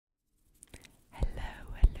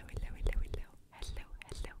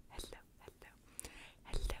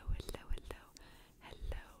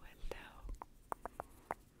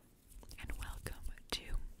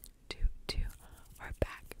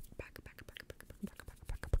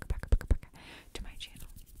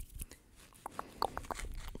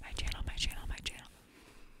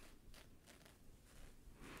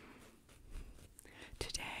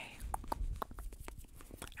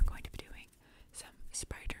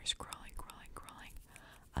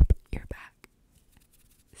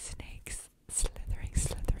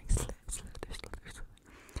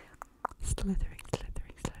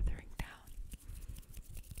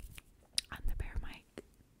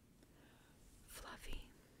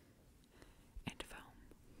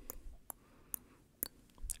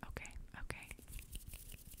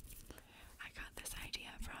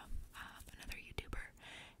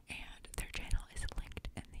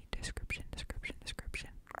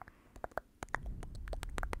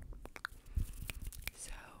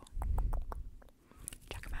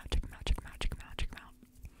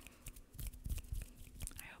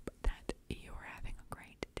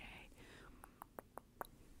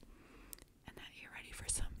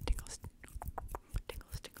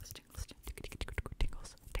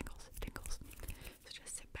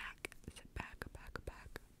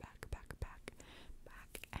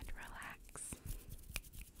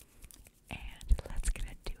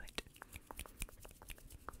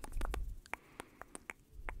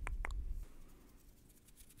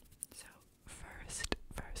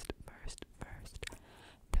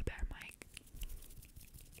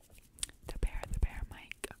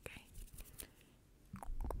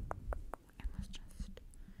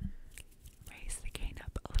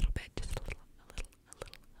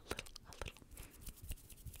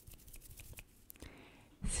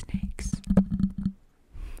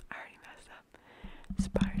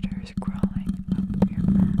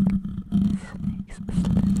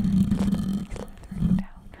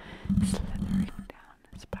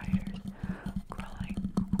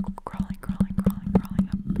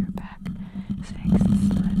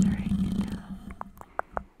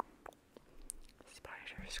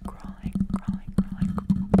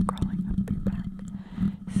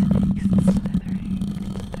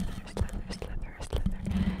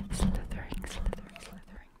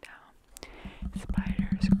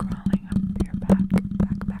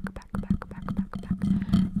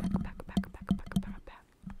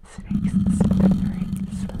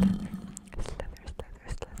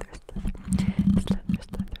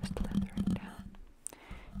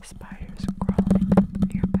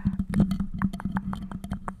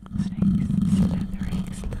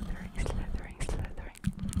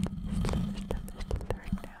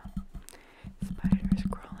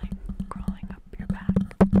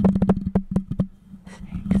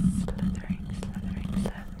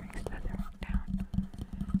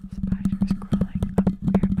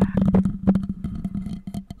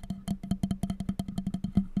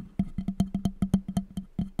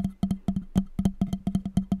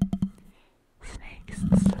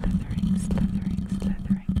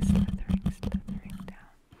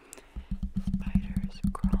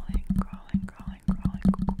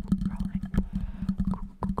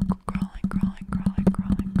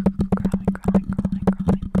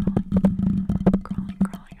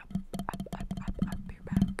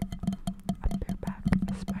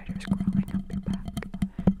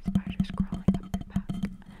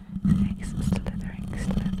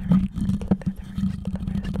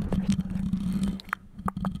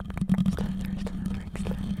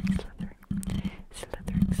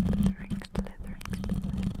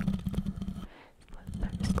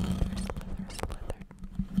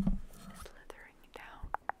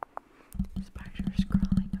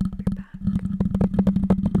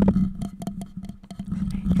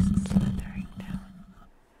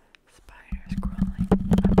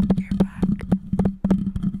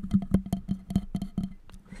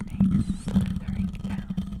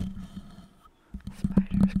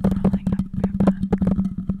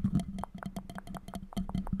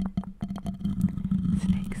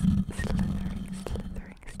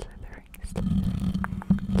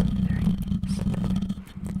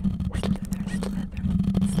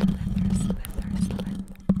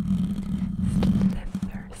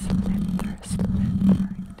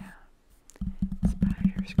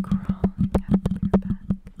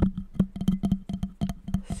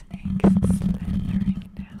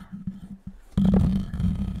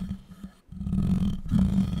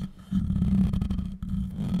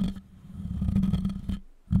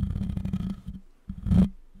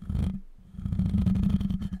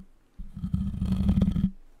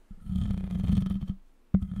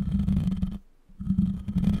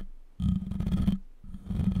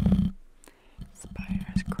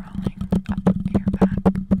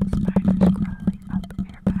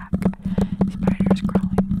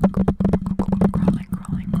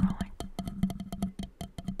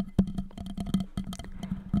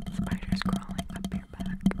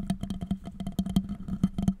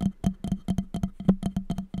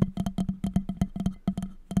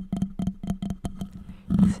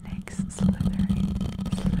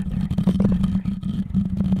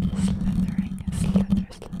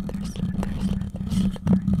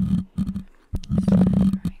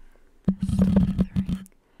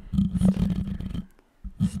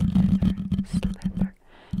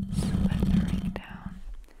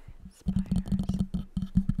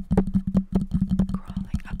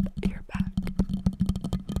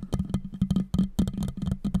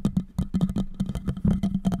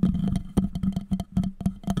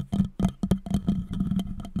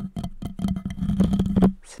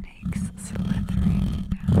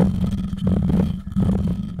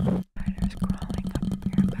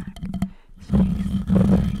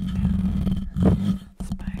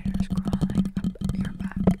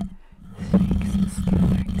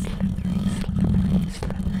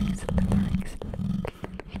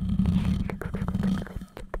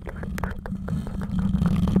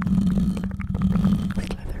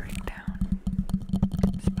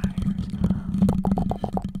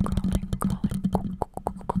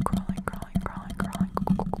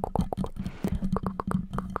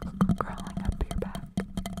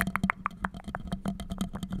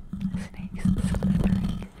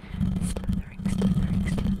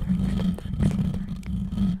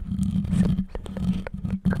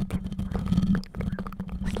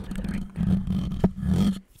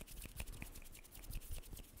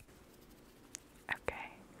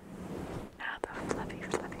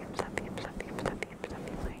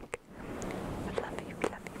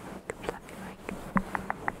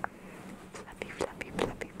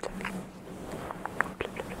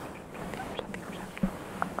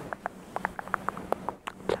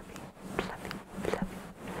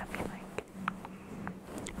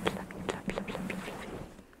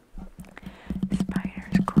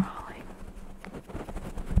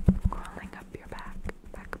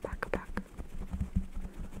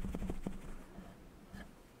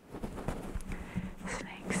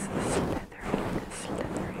Snakes slithering,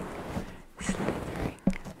 slithering, slithering,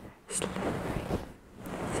 slithering,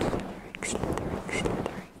 slithering, slithering,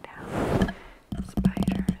 slithering down.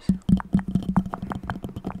 Spiders,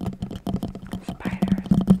 spiders,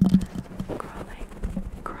 crawling,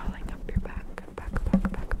 crawling up your back, back, back,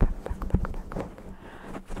 back, back, back, back, back, back.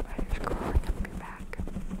 Spiders crawling up your back.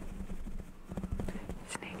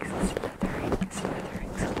 Snakes slithering,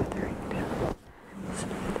 slithering, slithering down,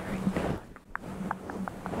 slithering down.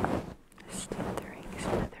 Slithering,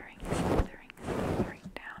 slithering, slithering, slithering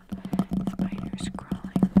down. Spiders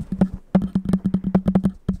crawling,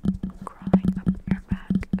 crawling up your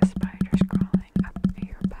back. Spiders crawling up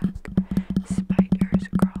your back. Spiders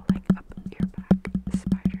crawling up your back.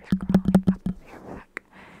 Spiders crawling up your back.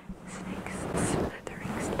 Snakes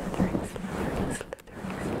slithering, slithering, slithering,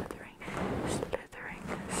 slithering, slithering, slithering,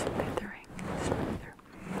 slithering, slither,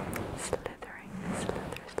 slithering,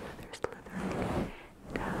 slither, slither, slithering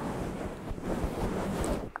down.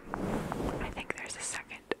 I think there's a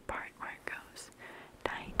second part where it goes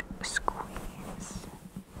tight squeeze,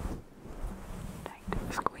 tight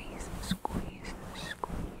squeeze, squeeze,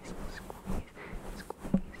 squeeze, squeeze,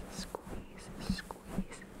 squeeze, squeeze,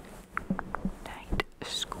 squeeze, tight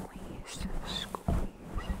squeeze, squeeze.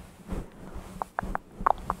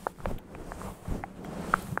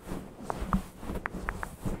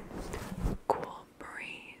 Cool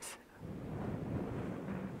breeze.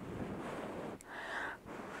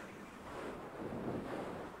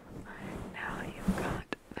 Now you've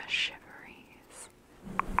got the shiveries.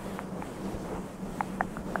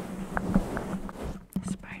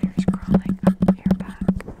 Spiders crawling up your back.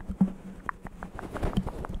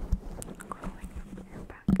 Crawling up your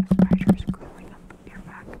back. Spiders crawling up your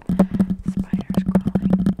back. Spiders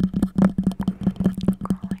crawling.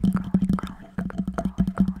 Crawling, crawling, crawling, crawling,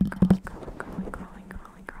 crawling, crawling, crawling, crawling, crawling,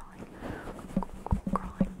 crawling, crawling.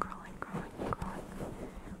 Crawling, crawling, crawling, crawling.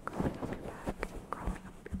 Crawling up your back. Crawling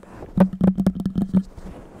up your back.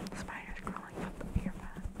 Spiders crawling up your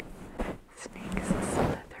back. Snakes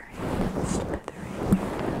slithering, slithering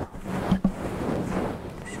down.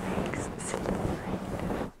 Snakes slithering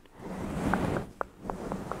down.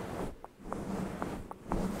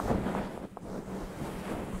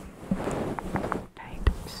 Tight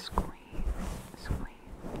squeeze,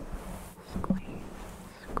 squeeze, squeeze,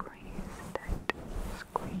 squeeze, tight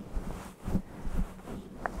squeeze.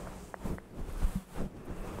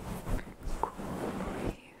 Cool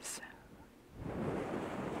breeze.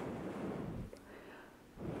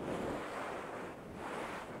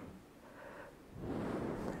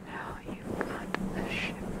 Now you've got the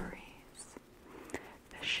shiveries.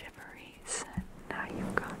 The shiveries. Now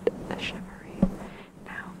you've got the shiveries.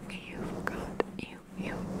 Now you've got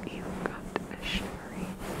you've got the shiveries.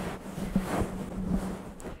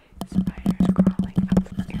 Spiders crawling up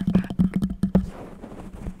your back.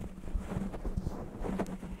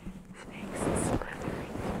 Snakes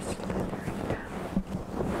slithering, slithering down.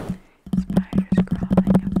 Spiders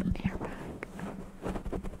crawling up your back.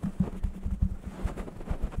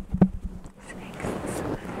 Snakes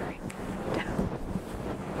slithering down.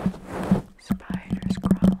 Spiders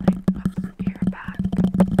crawling up your back.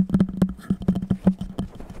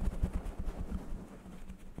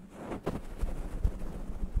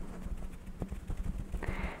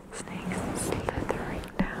 Snakes slithering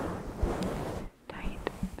down. Tight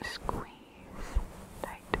squeeze.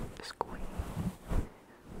 Tight squeeze.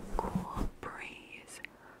 Cool breeze.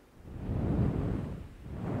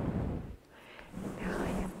 Now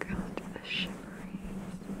you've got the shiveries.